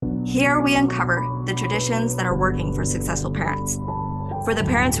Here we uncover the traditions that are working for successful parents. For the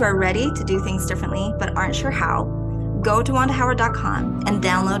parents who are ready to do things differently but aren't sure how, go to wandahoward.com and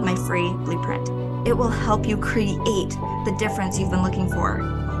download my free blueprint. It will help you create the difference you've been looking for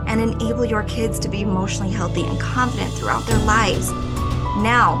and enable your kids to be emotionally healthy and confident throughout their lives.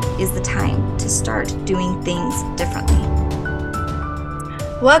 Now is the time to start doing things differently.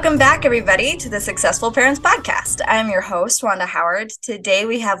 Welcome back, everybody, to the Successful Parents Podcast. I'm your host, Wanda Howard. Today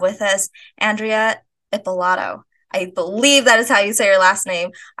we have with us Andrea Ippolito. I believe that is how you say your last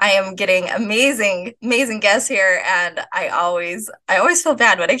name. I am getting amazing guests here, and I always feel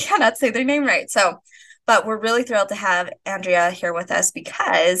bad when I cannot say their name right. But we're really thrilled to have Andrea here with us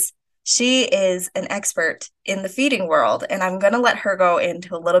because she is an expert in the feeding world, and I'm going to let her go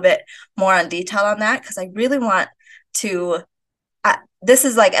into a little bit more on detail on that because I really want to. This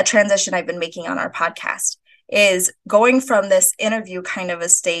is like a transition I've been making on our podcast, is going from this interview kind of a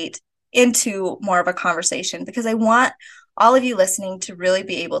state into more of a conversation, because I want all of you listening to really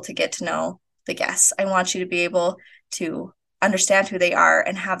be able to get to know the guests. I want you to be able to understand who they are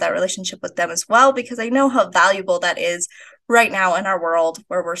and have that relationship with them as well, because I know how valuable that is right now in our world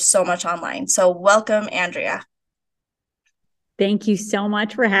where we're so much online. So welcome, Andrea. Thank you so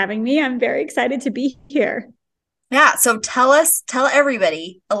much for having me. I'm very excited to be here. Yeah. So tell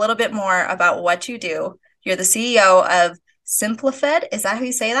everybody a little bit more about what you do. You're the CEO of SimpliFed. Is that how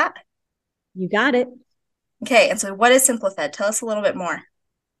you say that? You got it. Okay. And so what is SimpliFed? Tell us a little bit more.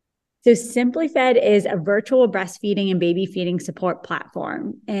 So SimpliFed is a virtual breastfeeding and baby feeding support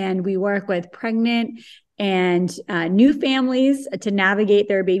platform. And we work with pregnant and new families to navigate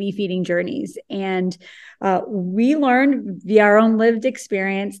their baby feeding journeys. And we learned via our own lived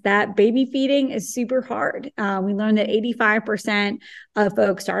experience that baby feeding is super hard. We learned that 85% of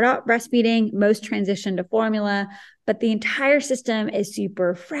folks start out breastfeeding, most transition to formula, but the entire system is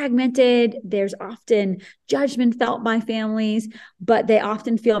super fragmented. There's often judgment felt by families, but they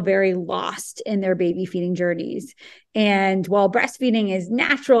often feel very lost in their baby feeding journeys. And while breastfeeding is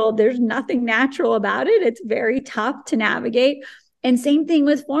natural, there's nothing natural about it. It's very tough to navigate. And same thing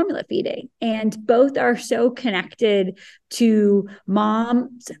with formula feeding. And both are so connected to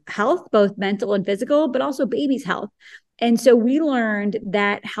mom's health, both mental and physical, but also baby's health. And so we learned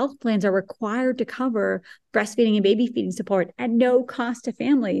that health plans are required to cover breastfeeding and baby feeding support at no cost to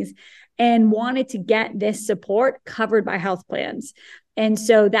families, and wanted to get this support covered by health plans. And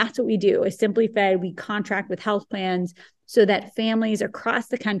so that's what we do. Is SimpliFed, we contract with health plans so that families across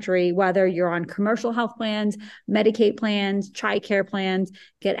the country, whether you're on commercial health plans, Medicaid plans, TRICARE plans,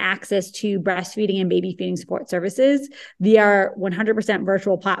 get access to breastfeeding and baby feeding support services via our 100%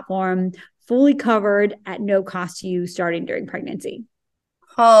 virtual platform, fully covered at no cost to you starting during pregnancy.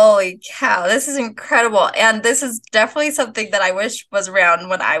 Holy cow, this is incredible. And this is definitely something that I wish was around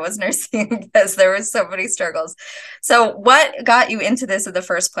when I was nursing because there were so many struggles. So what got you into this in the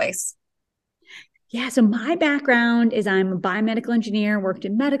first place? Yeah, so my background is I'm a biomedical engineer, worked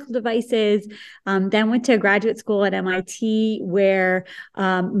in medical devices, then went to graduate school at MIT, where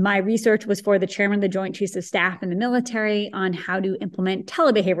my research was for the chairman of the Joint Chiefs of Staff in the military on how to implement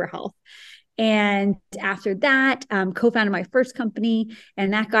telebehavioral health. And after that, co-founded my first company,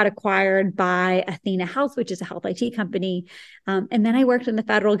 and that got acquired by Athena Health, which is a health IT company. And then I worked in the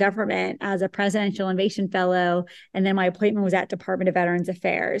federal government as a presidential innovation fellow. And then my appointment was at Department of Veterans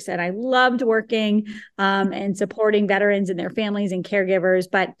Affairs. And I loved working and supporting veterans and their families and caregivers.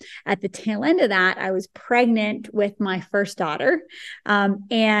 But at the tail end of that, I was pregnant with my first daughter.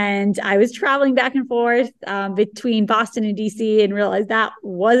 And I was traveling back and forth between Boston and DC, and realized that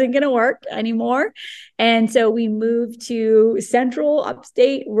wasn't going to work anymore. And so we moved to central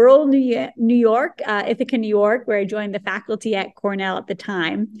upstate rural New York, Ithaca, New York, where I joined the faculty at Cornell at the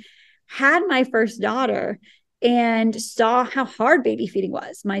time, had my first daughter, and saw how hard baby feeding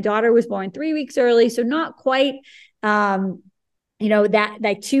was. My daughter was born 3 weeks early, so not quite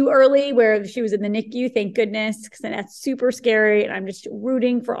that too early where she was in the NICU, thank goodness, because that's super scary. And I'm just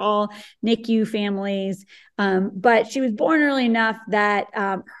rooting for all NICU families. But she was born early enough that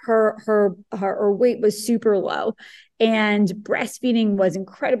her weight was super low, and breastfeeding was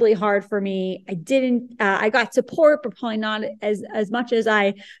incredibly hard for me. I got support, but probably not as much as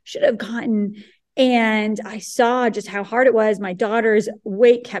I should have gotten. And I saw just how hard it was. My daughter's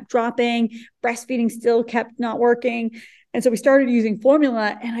weight kept dropping. Breastfeeding still kept not working. And so we started using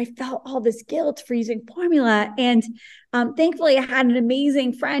formula, and I felt all this guilt for using formula. And thankfully, I had an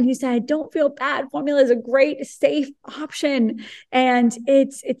amazing friend who said, "Don't feel bad. Formula is a great, safe option, and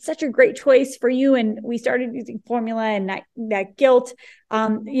it's such a great choice for you." And we started using formula, and that guilt,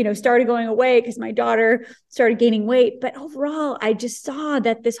 started going away because my daughter started gaining weight. But overall, I just saw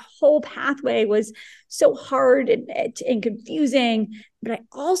that this whole pathway was so hard and confusing. But I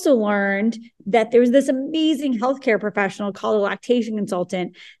also learned that there's this amazing healthcare professional called a lactation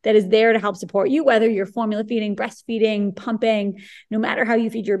consultant that is there to help support you, whether you're formula feeding, breastfeeding, pumping, no matter how you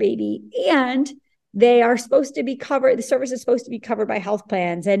feed your baby. And they are supposed to be covered. The service is supposed to be covered by health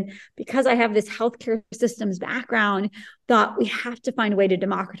plans. And because I have this healthcare systems background, thought we have to find a way to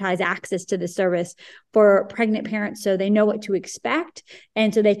democratize access to the service for pregnant parents so they know what to expect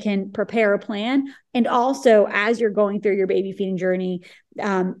and so they can prepare a plan. And also, as you're going through your baby feeding journey,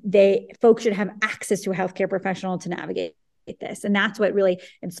 folks should have access to a healthcare professional to navigate this. And that's what really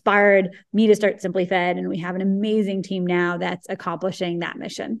inspired me to start Simply Fed. And we have an amazing team now that's accomplishing that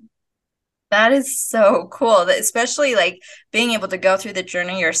mission. That is so cool, especially like being able to go through the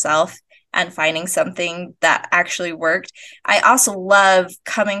journey yourself and finding something that actually worked. I also love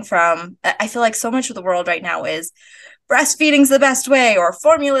coming from, I feel like so much of the world right now is breastfeeding's the best way or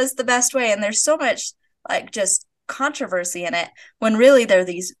formula is the best way. And there's so much like just controversy in it when really they're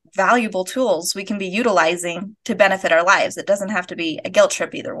these valuable tools we can be utilizing to benefit our lives. It doesn't have to be a guilt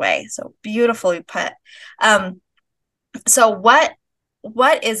trip either way. So beautifully put. So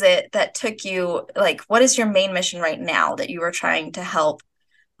what is it that took you, like, what is your main mission right now that you are trying to help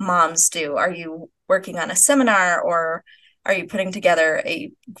moms do? Are you working on a seminar, or are you putting together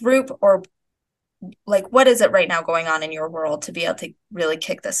a group, or like, what is it right now going on in your world to be able to really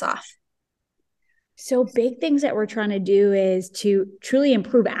kick this off? So big things that we're trying to do is to truly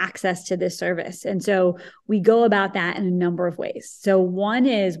improve access to this service. And so we go about that in a number of ways. So one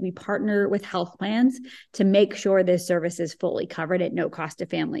is we partner with health plans to make sure this service is fully covered at no cost to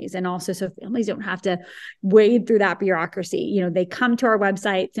families. And also so families don't have to wade through that bureaucracy. They come to our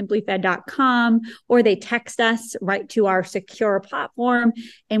website, simplyfed.com, or they text us right to our secure platform,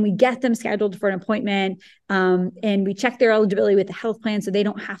 and we get them scheduled for an appointment. And we check their eligibility with the health plan so they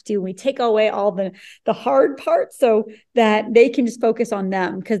don't have to. We take away all the hard parts so that they can just focus on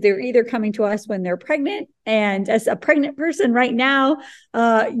them, because they're either coming to us when they're pregnant. And as a pregnant person right now,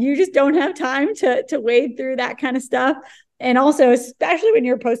 you just don't have time to wade through that kind of stuff. And also, especially when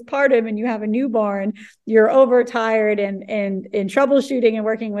you're postpartum and you have a newborn, you're overtired, and troubleshooting and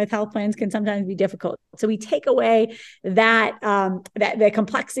working with health plans can sometimes be difficult. So we take away that the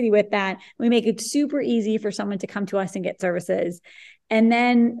complexity with that. We make it super easy for someone to come to us and get services. And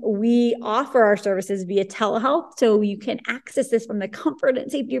then we offer our services via telehealth. So you can access this from the comfort and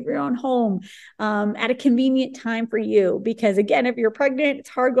safety of your own home at a convenient time for you. Because again, if you're pregnant, it's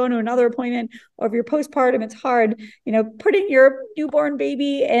hard going to another appointment, or if you're postpartum, it's hard, putting your newborn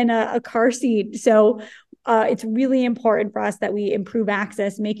baby in a car seat. So it's really important for us that we improve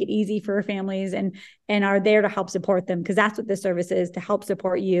access, make it easy for families, and are there to help support them, because that's what this service is, to help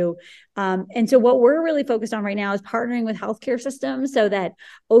support you. And so what we're really focused on right now is partnering with healthcare systems so that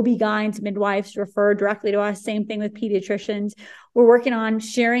OB-GYNs, midwives refer directly to us. Same thing with pediatricians. We're working on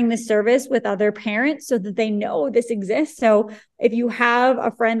sharing this service with other parents so that they know this exists. So if you have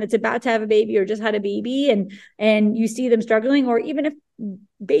a friend that's about to have a baby or just had a baby, and you see them struggling, or even if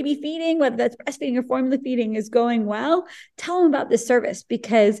baby feeding, whether that's breastfeeding or formula feeding, is going well, tell them about this service,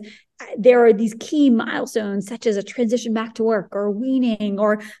 because there are these key milestones such as a transition back to work, or weaning,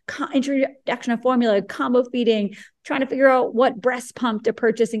 or introduction of formula, combo feeding, trying to figure out what breast pump to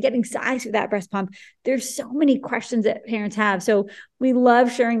purchase and getting size for that breast pump. There's so many questions that parents have. So we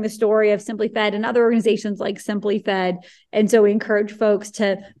love sharing the story of Simply Fed and other organizations like Simply Fed. And so we encourage folks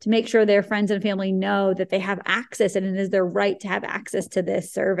to make sure their friends and family know that they have access, and it is their right to have access to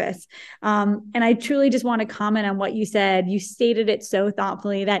this service. And I truly just want to comment on what you said. You stated it so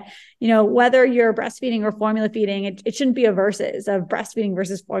thoughtfully that, whether you're breastfeeding or formula feeding, it shouldn't be a versus of breastfeeding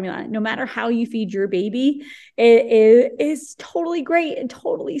versus formula. No matter how you feed your baby, it is totally great and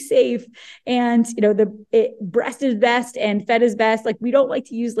totally safe. And, breast is best and fed is best. Like, we don't like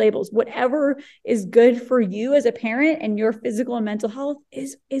to use labels. Whatever is good for you as a parent and your physical and mental health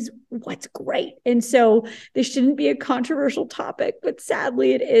is what's great. And so this shouldn't be a controversial topic, but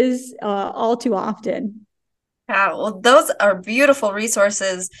sadly it is all too often. Yeah, well, those are beautiful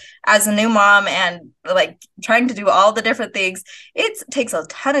resources as a new mom, and like trying to do all the different things. It takes a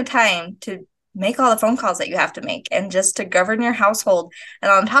ton of time to make all the phone calls that you have to make, and just to govern your household. And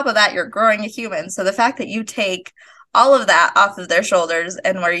on top of that, you're growing a human. So the fact that you take all of that off of their shoulders,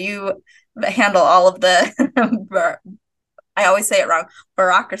 and where you handle all of the I always say it wrong,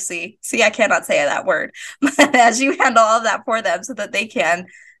 bureaucracy. See, I cannot say that word. But as you handle all of that for them so that they can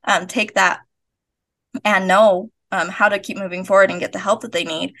take that and know how to keep moving forward and get the help that they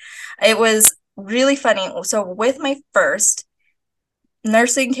need. It was really funny. So with my first,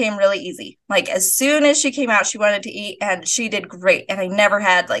 nursing came really easy. Like as soon as she came out, she wanted to eat and she did great. And I never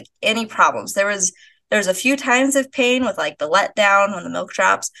had like any problems. There's a few times of pain with like the letdown when the milk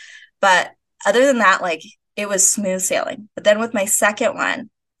drops. But other than that, like it was smooth sailing. But then with my second one,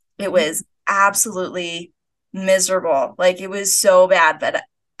 it was absolutely miserable. Like it was so bad. But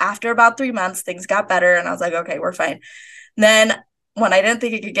after about 3 months, things got better. And I was like, okay, we're fine. Then when I didn't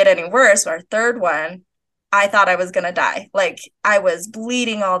think it could get any worse, our third one, I thought I was going to die. Like I was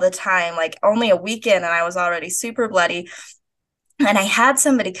bleeding all the time, like only a weekend, and I was already super bloody. And I had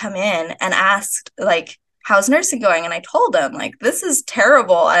somebody come in and asked, like, how's nursing going? And I told them, like, this is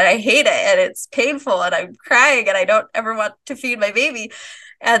terrible and I hate it and it's painful and I'm crying and I don't ever want to feed my baby.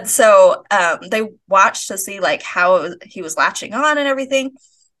 And so they watched to see like how he was latching on and everything.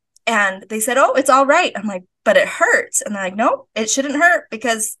 And they said, oh, it's all right. I'm like, but it hurts. And they're like, no, it shouldn't hurt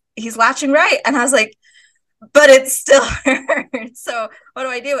because he's latching right. And I was like, but it still hurts. So what do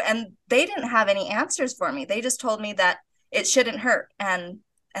I do? And they didn't have any answers for me. They just told me that it shouldn't hurt. And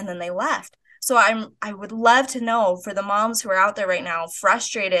then they left. So I would love to know, for the moms who are out there right now,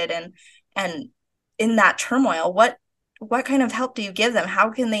 frustrated and in that turmoil, what kind of help do you give them? How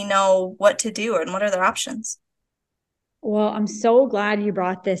can they know what to do and what are their options? Well, I'm so glad you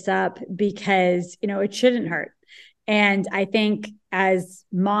brought this up because, it shouldn't hurt. And I think as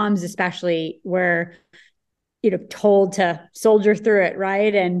moms, especially, we're, told to soldier through it,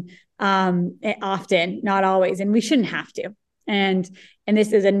 right? And often, not always, and we shouldn't have to. And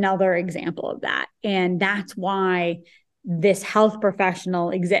this is another example of that. And that's why this health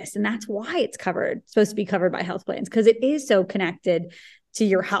professional exists. And that's why it's supposed to be covered by health plans, because it is so connected to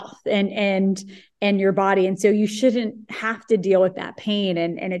your health and your body. And so you shouldn't have to deal with that pain,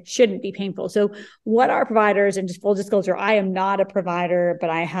 and it shouldn't be painful. So what our providers, and just full disclosure, I am not a provider, but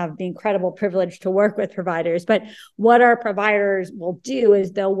I have the incredible privilege to work with providers. But what our providers will do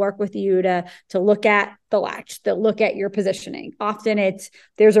is they'll work with you to look at the latch, they'll look at your positioning. Often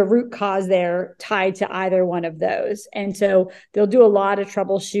there's a root cause there tied to either one of those. And so they'll do a lot of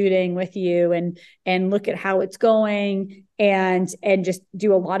troubleshooting with you and look at how it's going and just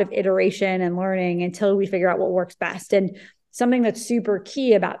do a lot of iteration and learning until we figure out what works best. And something that's super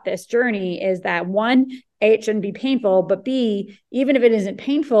key about this journey is that, one, A, it shouldn't be painful, but B, even if it isn't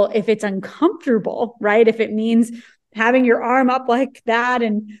painful, if it's uncomfortable, right? If it means having your arm up like that,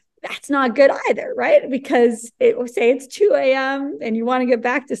 and that's not good either, right? Because it will say it's 2 a.m. and you want to get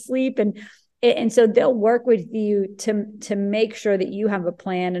back to sleep. And so they'll work with you to make sure that you have a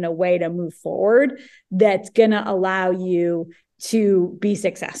plan and a way to move forward that's going to allow you to be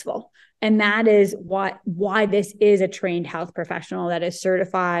successful. And that is why this is a trained health professional that is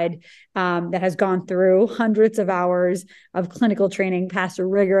certified, that has gone through hundreds of hours of clinical training, passed a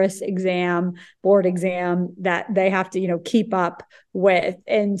rigorous board exam that they have to, keep up with.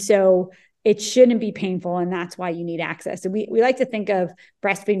 And so it shouldn't be painful. And that's why you need access. So we like to think of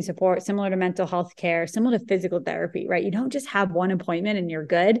breastfeeding support similar to mental health care, similar to physical therapy, right? You don't just have one appointment and you're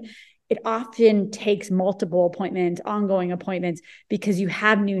good. It often takes multiple appointments, ongoing appointments, because you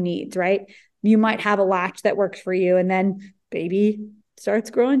have new needs, right? You might have a latch that works for you, and then baby starts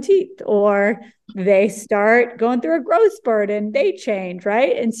growing teeth, or they start going through a growth spurt and they change,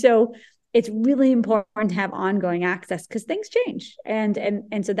 right? And so it's really important to have ongoing access because things change. And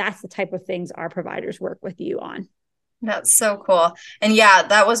so that's the type of things our providers work with you on. That's so cool. And yeah,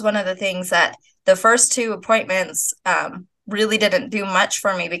 that was one of the things that the first two appointments really didn't do much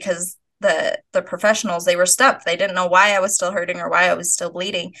for me, because the professionals, they were stumped. They didn't know why I was still hurting or why I was still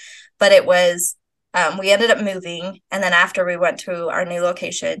bleeding. But it was, we ended up moving. And then after we went to our new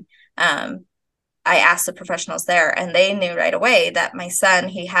location, I asked the professionals there, and they knew right away that my son,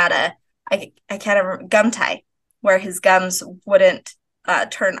 he had I can't remember, gum tie, where his gums wouldn't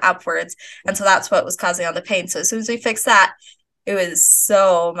turn upwards. And so that's what was causing all the pain. So as soon as we fixed that, it was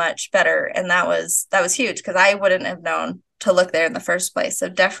so much better. And that was huge, because I wouldn't have known to look there in the first place. So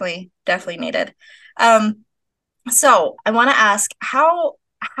definitely needed. So I want to ask, how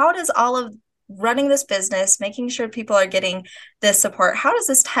does all of running this business, making sure people are getting this support, how does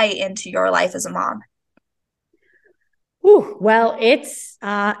this tie into your life as a mom? Ooh, well, it's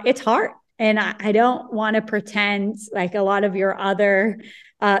hard. And I don't want to pretend, like a lot of your other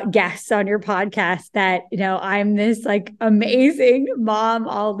guests on your podcast, that, I'm this like amazing mom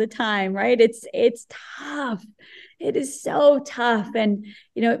all the time, right? It's tough. it is so tough. And,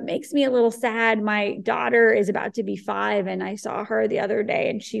 it makes me a little sad. My daughter is about to be 5, and I saw her the other day,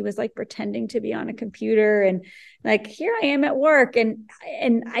 and she was like pretending to be on a computer, and like, here I am at work. And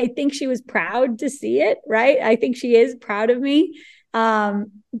I think she was proud to see it. Right. I think she is proud of me.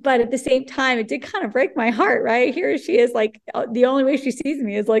 But at the same time, it did kind of break my heart, right? Here she is, like, the only way she sees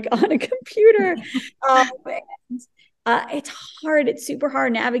me is like on a computer. It's hard. It's super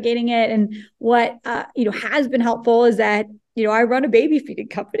hard navigating it. And what, has been helpful is that, I run a baby feeding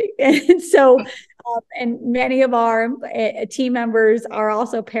company. And so, and many of our team members are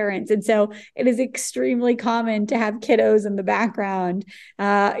also parents. And so it is extremely common to have kiddos in the background.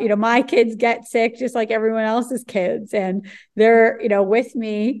 My kids get sick just like everyone else's kids. And they're, with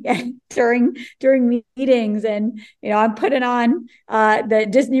me during meetings. And, I'm putting on the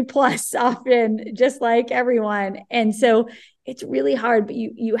Disney Plus often, just like everyone. And so it's really hard, but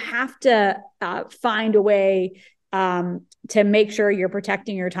you have to find a way to make sure you're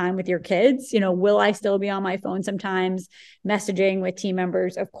protecting your time with your kids. Will I still be on my phone sometimes, messaging with team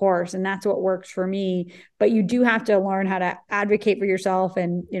members? Of course. And that's what works for me. But you do have to learn how to advocate for yourself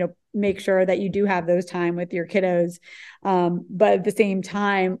and, make sure that you do have those time with your kiddos. But at the same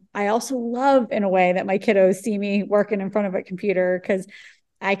time, I also love, in a way, that my kiddos see me working in front of a computer, because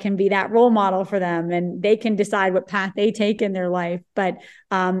I can be that role model for them, and they can decide what path they take in their life. But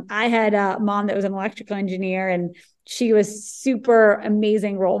I had a mom that was an electrical engineer, and she was super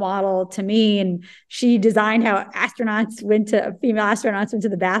amazing role model to me. And she designed how female astronauts went to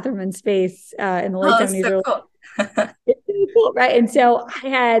the bathroom in space in the late Oh, 70s. so cool. It's really cool, right? And so I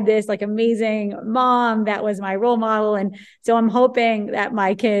had this like amazing mom that was my role model. And so I'm hoping that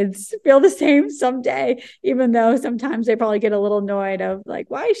my kids feel the same someday, even though sometimes they probably get a little annoyed of like,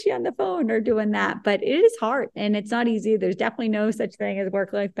 why is she on the phone or doing that? But it is hard, and it's not easy. There's definitely no such thing as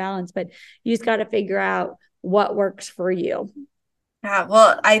work-life balance, but you just got to figure out what works for you. Yeah,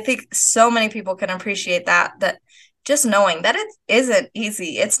 well, I think so many people can appreciate that just knowing that it isn't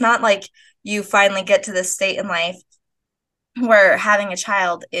easy. It's not like you finally get to this state in life where having a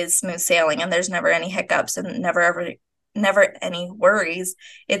child is smooth sailing and there's never any hiccups and never any worries.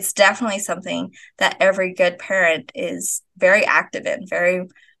 It's definitely something that every good parent is very active in, very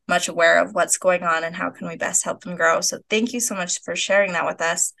much aware of what's going on and how can we best help them grow. So thank you so much for sharing that with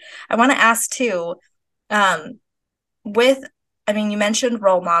us. I want to ask too, um, you mentioned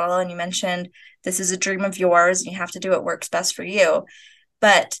role model and you mentioned this is a dream of yours and you have to do what works best for you.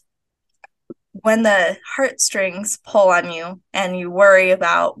 But when the heartstrings pull on you and you worry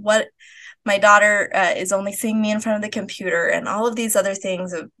about what my daughter is only seeing me in front of the computer and all of these other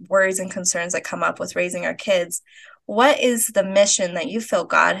things of worries and concerns that come up with raising our kids, what is the mission that you feel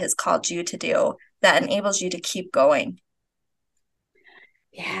God has called you to do that enables you to keep going?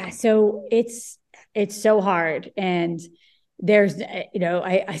 Yeah, so it's so hard. And there's,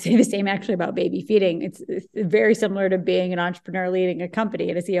 I say the same actually about baby feeding. It's very similar to being an entrepreneur leading a company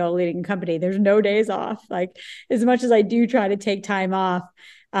and a CEO leading a company. There's no days off. Like, as much as I do try to take time off,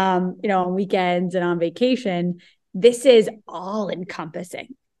 on weekends and on vacation, this is all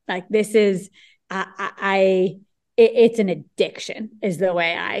encompassing. Like, this is, it's an addiction is the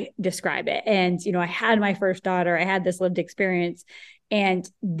way I describe it. And, I had my first daughter, I had this lived experience, and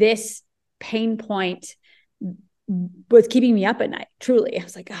this pain point was keeping me up at night. Truly. I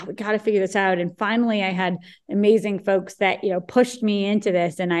was like, oh, we got to figure this out. And finally I had amazing folks that, pushed me into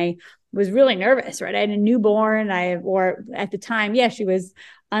this. And I was really nervous, right? I had a newborn. Or at the time, she was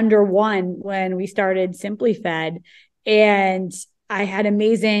under 1 when we started Simply Fed. And I had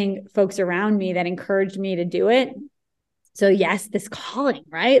amazing folks around me that encouraged me to do it. So yes, this calling,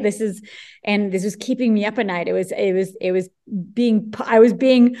 right? This was keeping me up at night. I was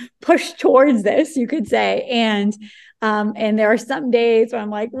being pushed towards this, you could say. And there are some days where I'm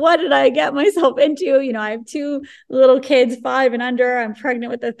like, what did I get myself into? I have 2 little kids, 5 and under. I'm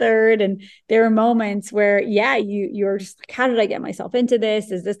pregnant with a third. And there are moments where, you're just like, how did I get myself into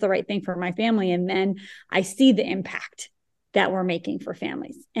this? Is this the right thing for my family? And then I see the impact that we're making for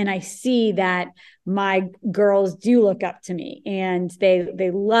families. And I see that my girls do look up to me, and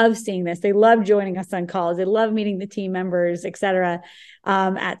they love seeing this. They love joining us on calls. They love meeting the team members, et cetera,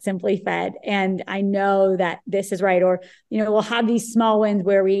 at Simply Fed. And I know that this is right. Or, we'll have these small wins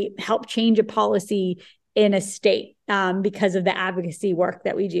where we help change a policy in a state because of the advocacy work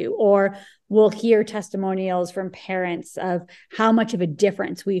that we do. Or we'll hear testimonials from parents of how much of a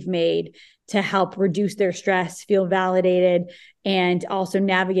difference we've made to help reduce their stress, feel validated, and also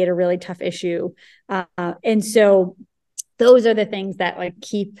navigate a really tough issue. And so those are the things that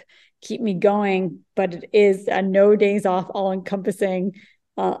keep me going. But it is a no days off, all encompassing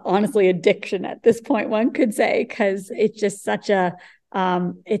honestly addiction at this point, one could say, because it's just such a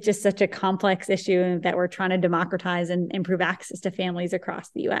complex issue that we're trying to democratize and improve access to families across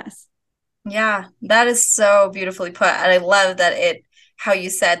the U.S. Yeah, that is so beautifully put. And I love how you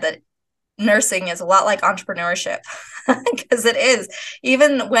said that nursing is a lot like entrepreneurship because it is.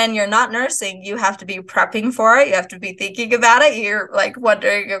 Even when you're not nursing, you have to be prepping for it. You have to be thinking about it. You're like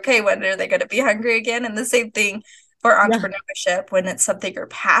wondering, okay, when are they going to be hungry again? And the same thing for Yeah. entrepreneurship. When it's something you're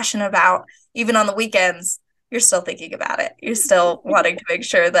passionate about, even on the weekends, you're still thinking about it. You're still wanting to make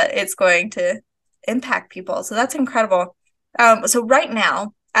sure that it's going to impact people. So that's incredible. So right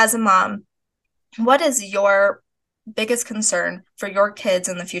now, as a mom, what is your biggest concern for your kids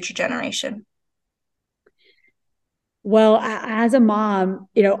and the future generation? Well, as a mom,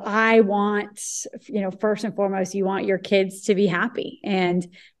 I want, first and foremost, you want your kids to be happy and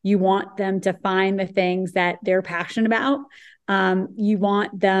you want them to find the things that they're passionate about. You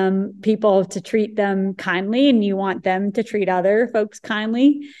want people to treat them kindly, and you want them to treat other folks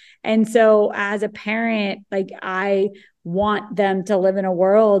kindly. And so as a parent, like, I want them to live in a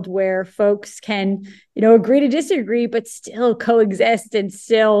world where folks can, agree to disagree, but still coexist and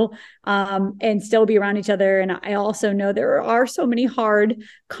still be around each other. And I also know there are so many hard,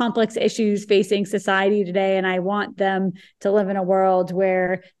 complex issues facing society today. And I want them to live in a world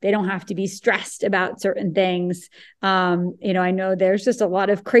where they don't have to be stressed about certain things. I know there's just a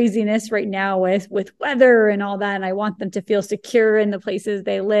lot of craziness right now with weather and all that. And I want them to feel secure in the places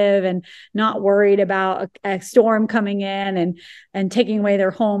they live and not worried about a storm coming in and taking away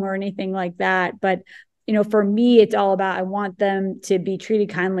their home or anything like that. But for me, it's all about, I want them to be treated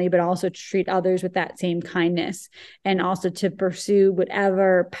kindly, but also to treat others with that same kindness, and also to pursue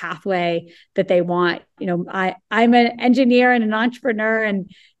whatever pathway that they want. I'm an engineer and an entrepreneur,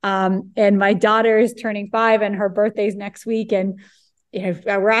 and my daughter is turning 5 and her birthday's next week. And,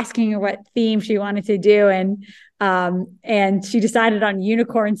 we're asking her what theme she wanted to do. And she decided on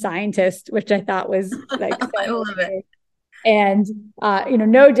unicorn scientist, which I thought was like, I love it. and,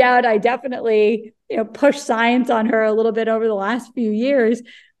 no doubt I definitely, push science on her a little bit over the last few years.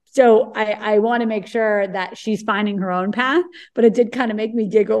 So I want to make sure that she's finding her own path, but it did kind of make me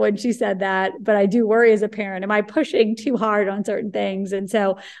giggle when she said that. But I do worry as a parent, am I pushing too hard on certain things? And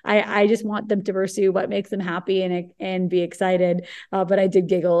so I just want them to pursue what makes them happy and be excited. But I did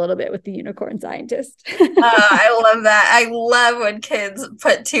giggle a little bit with the unicorn scientist. I love that. I love when kids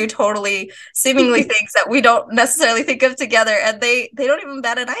put two totally seemingly things that we don't necessarily think of together, and they don't even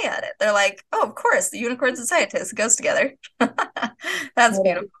bat an eye at it. They're like, oh, of course, the unicorns and scientists goes together. That's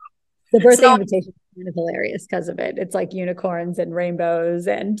beautiful. The birthday So invitation is kind of hilarious because of it. It's like unicorns and rainbows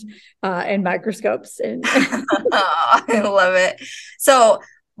and microscopes. And oh, I love it. So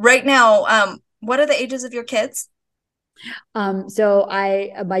right now, what are the ages of your kids? So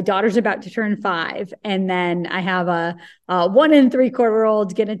my daughter's about to turn 5, and then I have a 1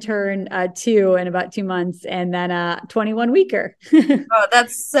 3/4-year-old going to turn 2 in about 2 months, and then a 21 weeker. Oh,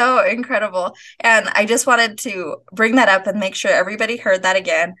 that's so incredible. And I just wanted to bring that up and make sure everybody heard that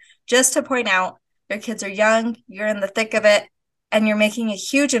again, just to point out your kids are young, you're in the thick of it, and you're making a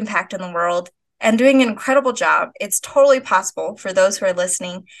huge impact in the world and doing an incredible job. It's totally possible for those who are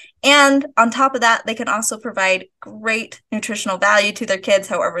listening. And on top of that, they can also provide great nutritional value to their kids,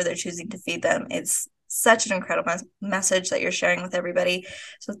 however they're choosing to feed them. It's such an incredible message that you're sharing with everybody.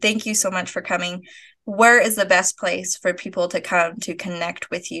 So thank you so much for coming. Where is the best place for people to come to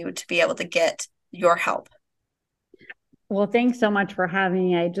connect with you to be able to get your help? Well, thanks so much for having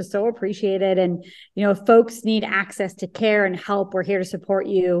me. I just so appreciate it. And, if folks need access to care and help, we're here to support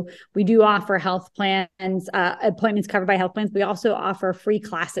you. We do offer health plans, appointments covered by health plans. We also offer free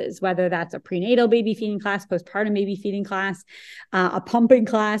classes, whether that's a prenatal baby feeding class, postpartum baby feeding class, a pumping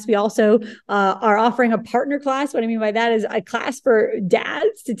class. We also are offering a partner class. What I mean by that is a class for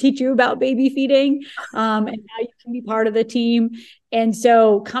dads to teach you about baby feeding. And now you can be part of the team. And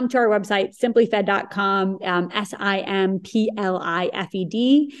so come to our website, simplyfed.com,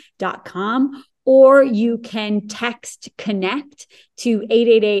 simplifed.com, or you can text CONNECT to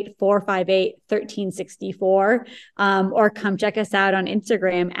 888-458-1364, or come check us out on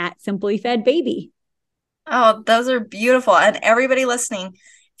Instagram at simplyfedbaby. Oh, those are beautiful. And everybody listening,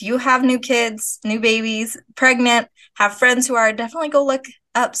 if you have new kids, new babies, pregnant, have friends who are, definitely go look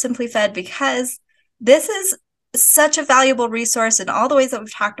up Simply Fed, because this is such a valuable resource in all the ways that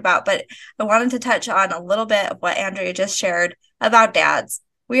we've talked about. But I wanted to touch on a little bit of what Andrea just shared about dads.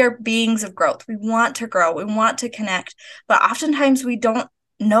 We are beings of growth. We want to grow. We want to connect. But oftentimes we don't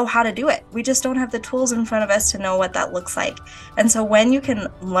know how to do it. We just don't have the tools in front of us to know what that looks like. And so when you can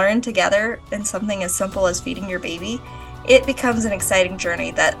learn together in something as simple as feeding your baby, it becomes an exciting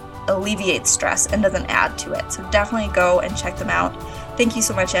journey that alleviates stress and doesn't add to it. So definitely go and check them out. Thank you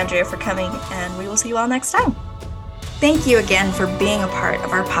so much, Andrea, for coming, and we will see you all next time. Thank you again for being a part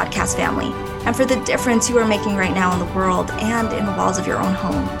of our podcast family and for the difference you are making right now in the world and in the walls of your own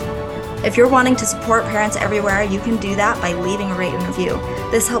home. If you're wanting to support parents everywhere, you can do that by leaving a rate and review.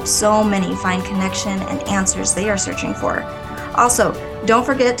 This helps so many find connection and answers they are searching for. Also, don't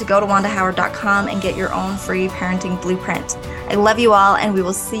forget to go to wandahoward.com and get your own free parenting blueprint. I love you all, and we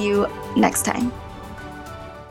will see you next time.